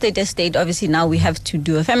interstate estate, obviously now we have to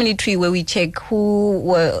do a family tree where we check who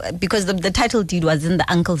were, because the title deed was in the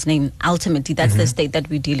uncle's name. Ultimately, that's the estate that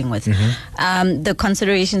we're dealing with. The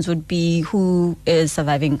considerations would be who is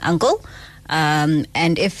surviving uncle,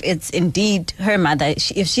 and if it's indeed her mother,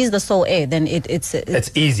 if she's the sole heir, then it's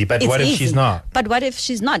easy. But what if she's not? But what if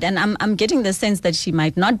she's not? And I'm getting the sense that she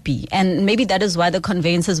might not be, and maybe that is why the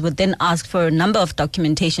conveyancers would then ask for a number of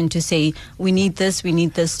documentation to say we need this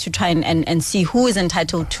to try and see who is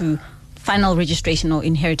entitled to final registration or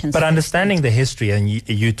inheritance. But understanding the history, and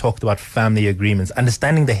you talked about family agreements,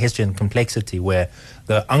 understanding the history and complexity where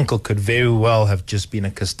the uncle could very well have just been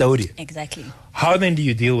a custodian. Exactly. How then do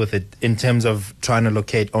you deal with it in terms of trying to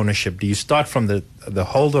locate ownership? Do you start from the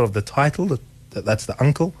holder of the title, that's the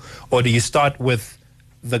uncle, or do you start with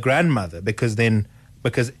the grandmother? Because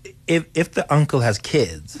if the uncle has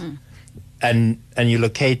kids and you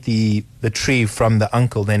locate the tree from the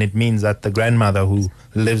uncle, then it means that the grandmother who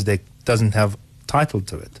lives there doesn't have title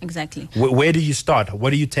to it. Exactly. Where do you start? What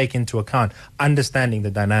do you take into account? Understanding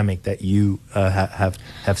the dynamic that you have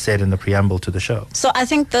said in the preamble to the show. So I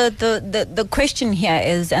think the question here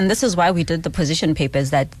is, and this is why we did the position papers,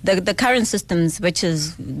 that the current systems, which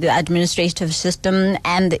is the administrative system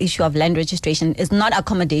and the issue of land registration, is not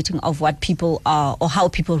accommodating of what people are or how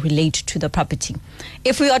people relate to the property.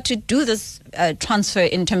 If we are to do this transfer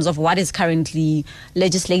in terms of what is currently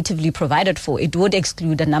legislatively provided for, it would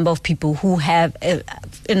exclude a number of people who have,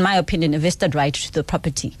 in my opinion, a vested right to the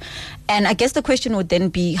property. And I guess the question would then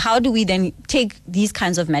be, how do we then take these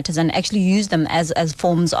kinds of matters and actually use them as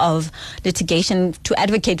forms of litigation to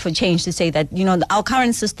advocate for change, to say that, our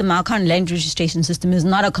current system, our current land registration system is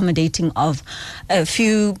not accommodating of a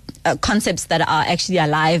few concepts that are actually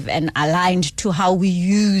alive and aligned to how we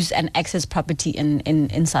use and access property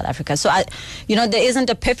in South Africa. So, there isn't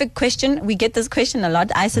a perfect question. We get this question a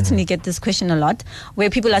lot. I certainly get this question a lot, where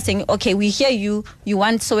people are saying, okay, we hear you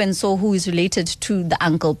want so-and-so who is related to the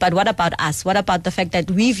uncle, but what about us? What about the fact that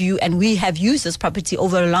we view and we have used this property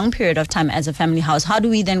over a long period of time as a family house? How do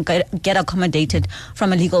we then get accommodated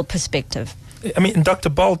from a legal perspective? I mean, Dr.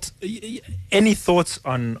 Bolt, any thoughts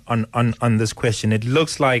on this question? It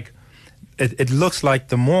looks like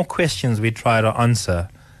the more questions we try to answer,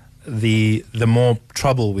 the more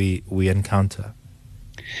trouble we encounter.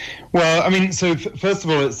 Well, I mean, so first of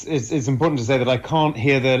all, it's important to say that I can't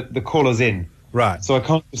hear the callers in. Right. So I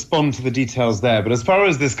can't respond to the details there. But as far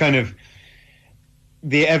as this kind of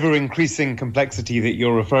the ever-increasing complexity that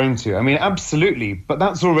you're referring to, I mean, absolutely. But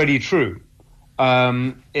that's already true.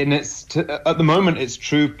 And at the moment, it's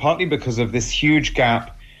true partly because of this huge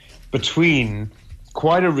gap between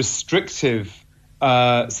quite a restrictive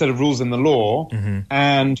set of rules in the law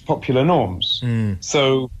and popular norms.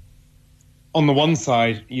 So on the one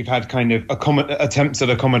side, you've had kind of attempts at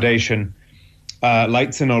accommodation, like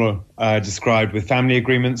Tsinolo described, with family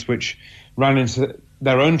agreements, which ran into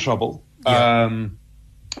their own trouble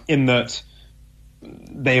in that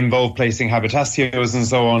they involve placing habitacios and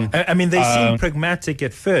so on. I mean, they seem pragmatic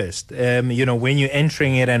at first. When you're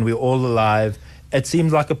entering it and we're all alive, it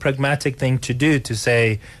seems like a pragmatic thing to do, to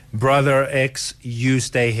say, brother X, you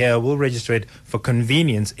stay here, we'll register it for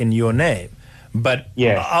convenience in your name. But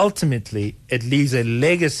ultimately, it leaves a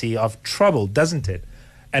legacy of trouble, doesn't it?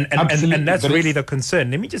 And that's really the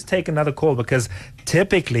concern. Let me just take another call, because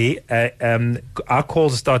typically our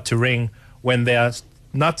calls start to ring when they are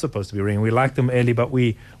not supposed to be ringing. We like them early, but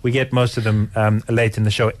we get most of them late in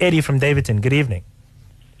the show. Eddie from Davidson, good evening.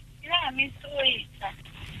 Yeah, Mr.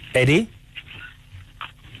 Eddie?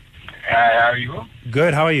 How are you?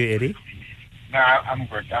 Good. How are you, Eddie? No, I'm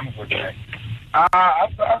good.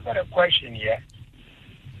 I've got a question here.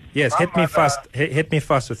 Yes, hit me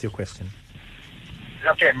fast with your question.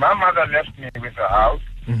 Okay, my mother left me with a house,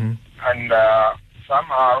 and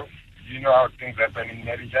somehow, you know how things happen in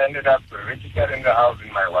marriage. I ended up registering the house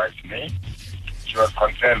in my wife's name. She was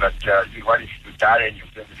concerned that what if you die and your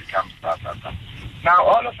family becomes blah. Now,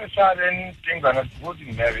 all of a sudden, things are not good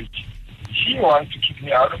in marriage. She wants to kick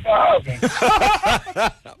me out of the house.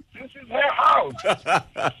 This is her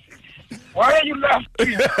house. Why are you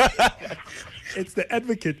laughing? It's the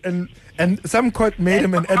advocate, and some court made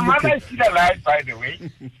him an advocate. My mother is still alive, by the way,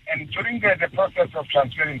 and during the process of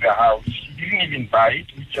transferring the house, she didn't even buy it.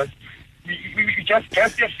 We just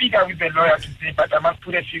pressed a figure with the lawyer to say, but I must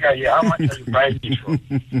put a figure here. How much are you buying it for?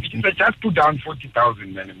 She said, just put down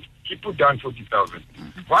 40,000, madam. She put down 40,000.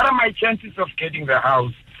 What are my chances of getting the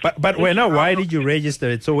house? But why did you register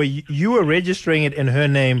it? So you were registering it in her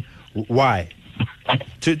name. Why?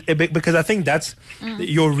 Because I think that's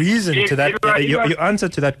your reason to that. Your answer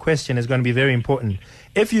to that question is going to be very important.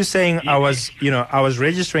 If you're saying I was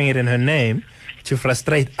registering it in her name to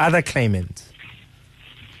frustrate other claimants,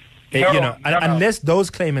 unless those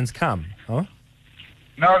claimants come, huh?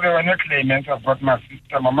 No, there were no claimants. I've got my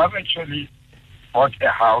sister. My mother actually bought a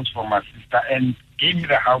house for my sister and gave me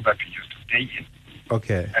the house that we used to stay in.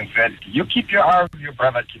 Okay. And said, you keep your house, your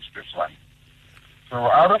brother keeps this one. So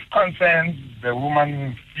out of concern, the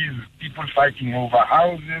woman sees people fighting over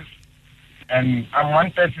houses, and I'm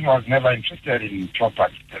one person who was never interested in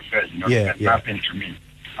property. Nothing to me.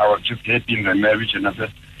 I was just happy in the marriage, and I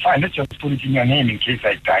said, fine, let's just put it in your name in case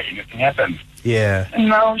I die, anything happens. Yeah. And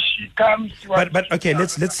now she comes to But okay,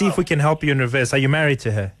 let's see if we can help you in reverse. Are you married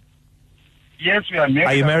to her? Yes, we are married.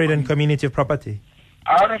 Are you married in community of property?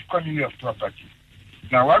 Out of community of property.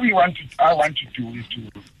 Now, what I want to do is to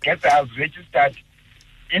get the house registered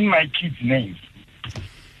in my kids' names.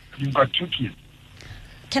 You've got 2 kids.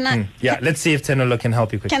 Can I? Yeah, let's see if Tsenolo can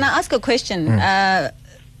help you quickly. Can I ask a question?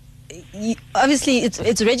 Obviously,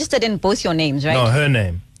 it's registered in both your names, right? No, her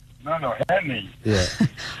name. No, her name. Yeah.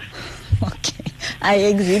 Okay. I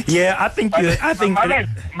exit. Yeah, I think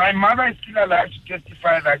my mother is still alive to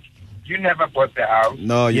testify that you never bought the house.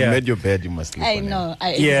 No, you Yeah. made your bed, you must sleep I on it. know. I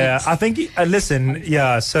exit. Yeah, I think. Listen,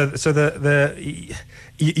 yeah. So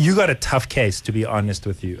you got a tough case, to be honest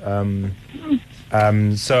with you. But I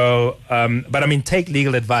mean, take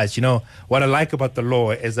legal advice. You know what I like about the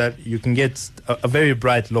law is that you can get a very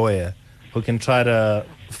bright lawyer who can try to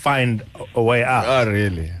find a way out. Oh,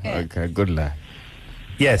 really? Okay, good luck.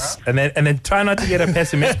 Yes, and then try not to get a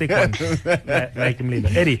pessimistic one. Make him leave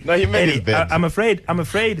it. Eddie, No, he made his bed. I'm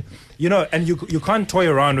afraid, you know, and you can't toy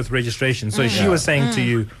around with registration. So she was saying to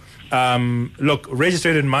you, look,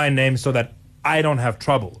 register it in my name so that I don't have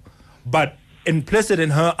trouble. But implicit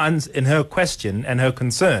in her question and her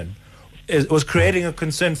concern was creating a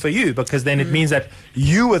concern for you, because then it means that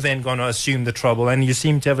you were then going to assume the trouble, and you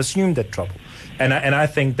seem to have assumed that trouble. And I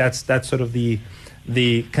think that's sort of the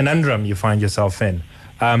conundrum you find yourself in.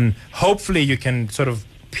 Hopefully you can sort of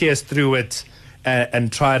pierce through it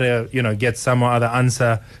and try to, you know, get some other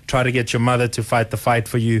answer, try to get your mother to fight the fight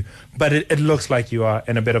for you. But it looks like you are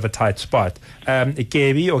in a bit of a tight spot.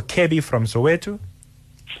 Kebi from Soweto.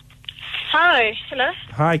 Hi, hello.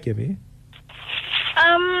 Hi, Kebi.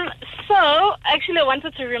 So actually I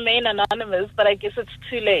wanted to remain anonymous, but I guess it's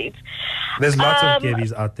too late. There's lots of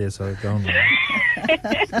Kebis out there, so don't worry.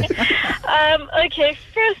 Okay,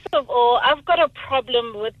 first of all, I've got a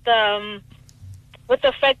problem with the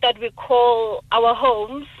fact that we call our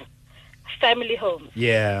homes family homes.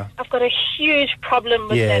 Yeah. I've got a huge problem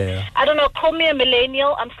with that. I don't know, call me a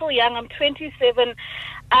millennial. I'm still young. I'm 27.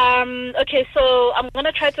 Okay, so I'm going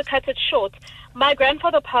to try to cut it short. My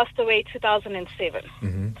grandfather passed away in 2007.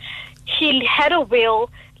 Mm-hmm. He had a will,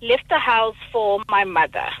 left the house for my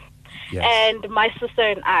mother and my sister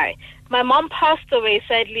and I. My mom passed away,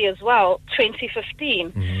 sadly, as well,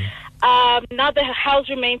 2015. Mm-hmm. Now the house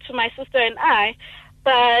remained to my sister and I,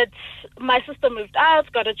 but my sister moved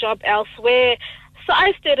out, got a job elsewhere. So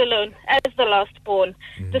I stayed alone as the last born,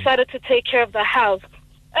 decided to take care of the house,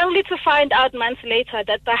 only to find out months later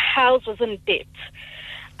that the house was in debt.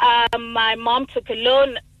 My mom took a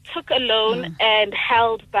loan and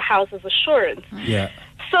held the house as assurance. Yeah.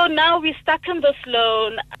 So now we're stuck in this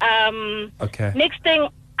loan. Okay. Next thing,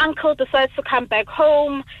 uncle decides to come back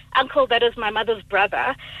home. Uncle, that is my mother's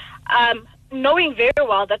brother, knowing very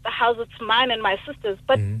well that the house is mine and my sister's.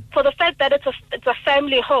 But for the fact that it's a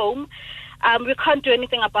family home, we can't do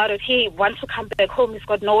anything about it. He wants to come back home. He's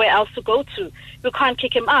got nowhere else to go to. We can't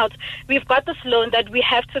kick him out. We've got this loan that we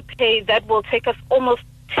have to pay that will take us almost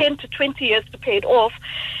 10 to 20 years to pay it off.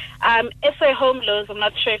 SA Home Loans, I'm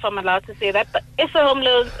not sure if I'm allowed to say that, but SA Home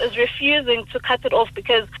Loans is refusing to cut it off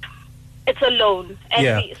because it's a loan.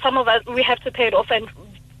 And some of us, we have to pay it off, and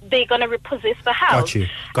they're going to repossess the house. Got you.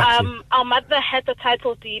 Our mother had the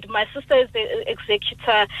title deed. My sister is the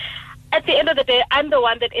executor. At the end of the day, I'm the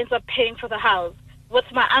one that ends up paying for the house. With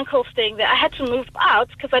my uncle staying there, I had to move out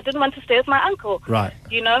because I didn't want to stay with my uncle. Right.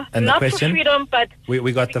 You know, And not the for question? freedom, but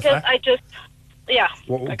We got the because fact. I just,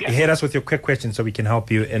 Okay. Hit us with your quick question so we can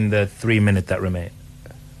help you in the 3 minutes that remain.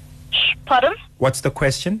 Pardon? What's the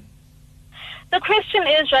question? The question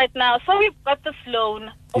is right now, so we've got this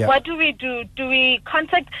loan. Yeah. What do we do? Do we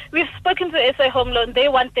contact, we've spoken to SA Home Loan, they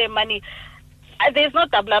want their money. There's no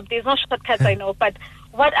double up, there's no shortcuts, I know, but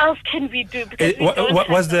what else can we do? Because we don't have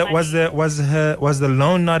Was the the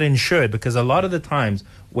loan not insured? Because a lot of the times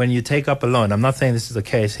when you take up a loan, I'm not saying this is the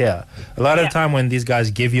case here. A lot of the time when these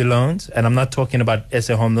guys give you loans, and I'm not talking about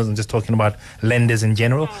SA Home Loans, I'm just talking about lenders in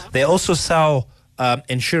general. They also sell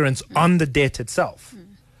insurance on the debt itself.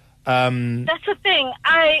 That's the thing.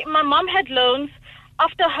 My mom had loans.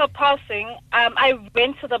 After her passing, I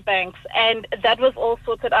went to the banks, and that was all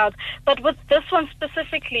sorted out. But with this one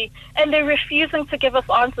specifically, and they're refusing to give us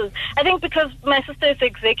answers. I think because my sister is the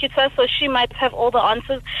executor, so she might have all the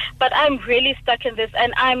answers. But I'm really stuck in this,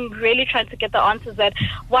 and I'm really trying to get the answers that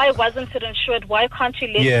why wasn't it insured? Why can't you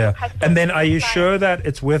let the customer And then are you decide? sure that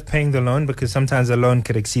it's worth paying the loan? Because sometimes the loan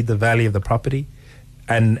could exceed the value of the property.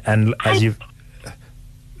 And as you've...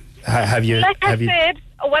 Have you... Like I have you, said,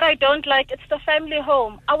 what I don't like, it's the family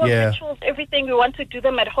home. Our rituals, everything, we want to do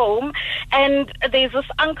them at home. And there's this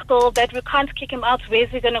uncle that we can't kick him out.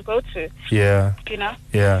 Where's he going to go to? Yeah. You know?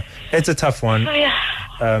 Yeah. It's a tough one.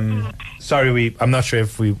 So, Sorry, I'm not sure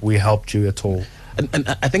if we helped you at all.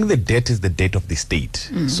 And I think the debt is the debt of the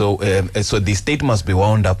state. So the state must be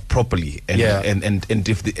wound up properly. And, and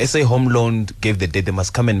if the SA Home Loan gave the debt, they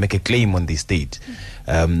must come and make a claim on the state.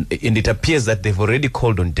 And it appears that they've already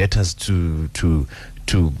called on debtors to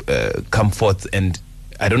come forth. And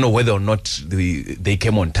I don't know whether or not they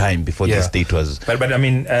came on time before the estate was. But I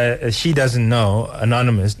mean, she doesn't know,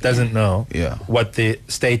 Anonymous doesn't know what the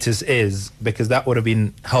status is, because that would have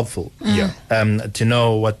been helpful. To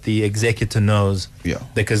know what the executor knows.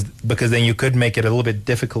 Because then you could make it a little bit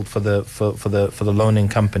difficult for the loaning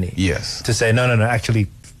company. To say no, actually.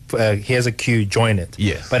 Here's a queue, join it.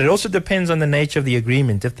 But it also depends on the nature of the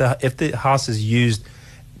agreement. If the house is used,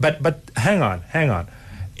 but hang on.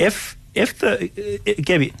 If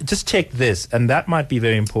Gabby, just check this, and that might be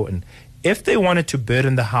very important. If they wanted to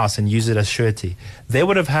burden the house and use it as surety, they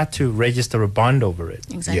would have had to register a bond over it.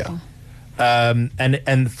 Exactly.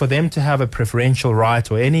 And for them to have a preferential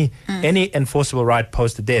right or any enforceable right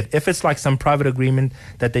post the death, if it's like some private agreement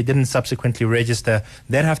that they didn't subsequently register,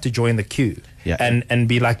 they'd have to join the queue and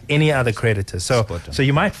be like any other creditor. So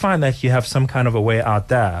you might find that you have some kind of a way out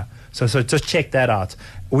there. So just check that out.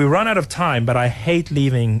 We run out of time, but I hate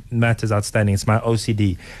leaving matters outstanding. It's my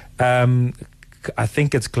OCD. I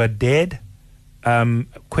think it's Claudette.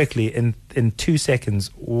 Quickly, in 2 seconds,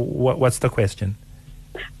 what's the question?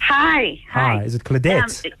 Hi. Is it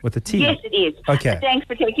Claudette with a T? Yes, it is. Okay. Thanks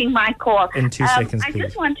for taking my call. In 2 seconds, please. I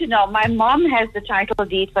just want to know, my mom has the title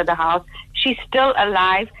deed for the house. She's still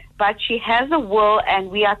alive, but she has a will,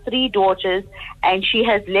 and we are 3 daughters, and she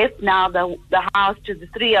has left now the house to the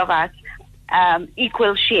 3 of us,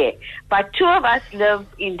 equal share. But 2 of us live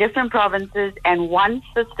in different provinces, and 1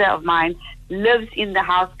 sister of mine lives in the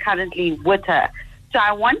house currently with her. So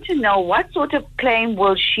I want to know, what sort of claim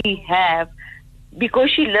will she have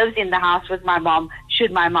because she lives in the house with my mom,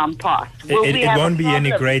 should my mom pass? It won't be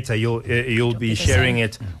any greater. You'll be sharing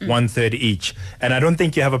it 1/3 each. And I don't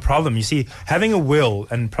think you have a problem. You see, having a will,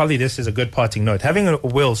 and probably this is a good parting note, having a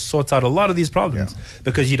will sorts out a lot of these problems,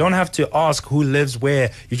 because you don't have to ask who lives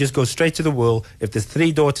where. You just go straight to the will. If there's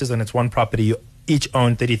 3 daughters and it's 1 property, you each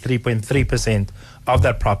own 33.3% of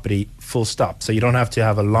that property, full stop. So you don't have to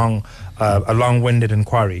have a long-winded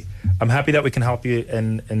inquiry. I'm happy that we can help you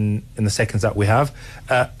in the seconds that we have.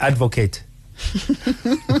 Advocate.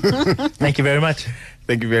 Thank you very much.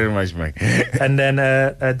 Thank you very much, Mike. And then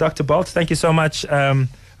Dr. Bolt, thank you so much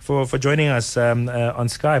for joining us on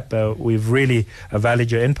Skype. We've really valued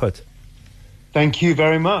your input. Thank you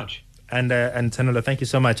very much. And Tanola, thank you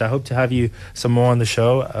so much. I hope to have you some more on the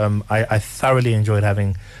show. I thoroughly enjoyed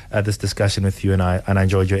having this discussion with you, and I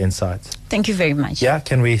enjoyed your insights. Thank you very much. Yeah,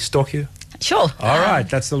 can we stalk you? Sure. All right,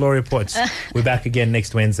 that's the Law Reports. We're back again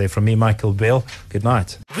next Wednesday. From me, Michael Bill. Good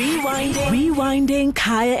night. Rewinding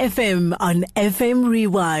Kaya FM on FM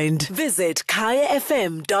Rewind. Visit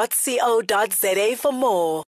kayafm.co.za for more.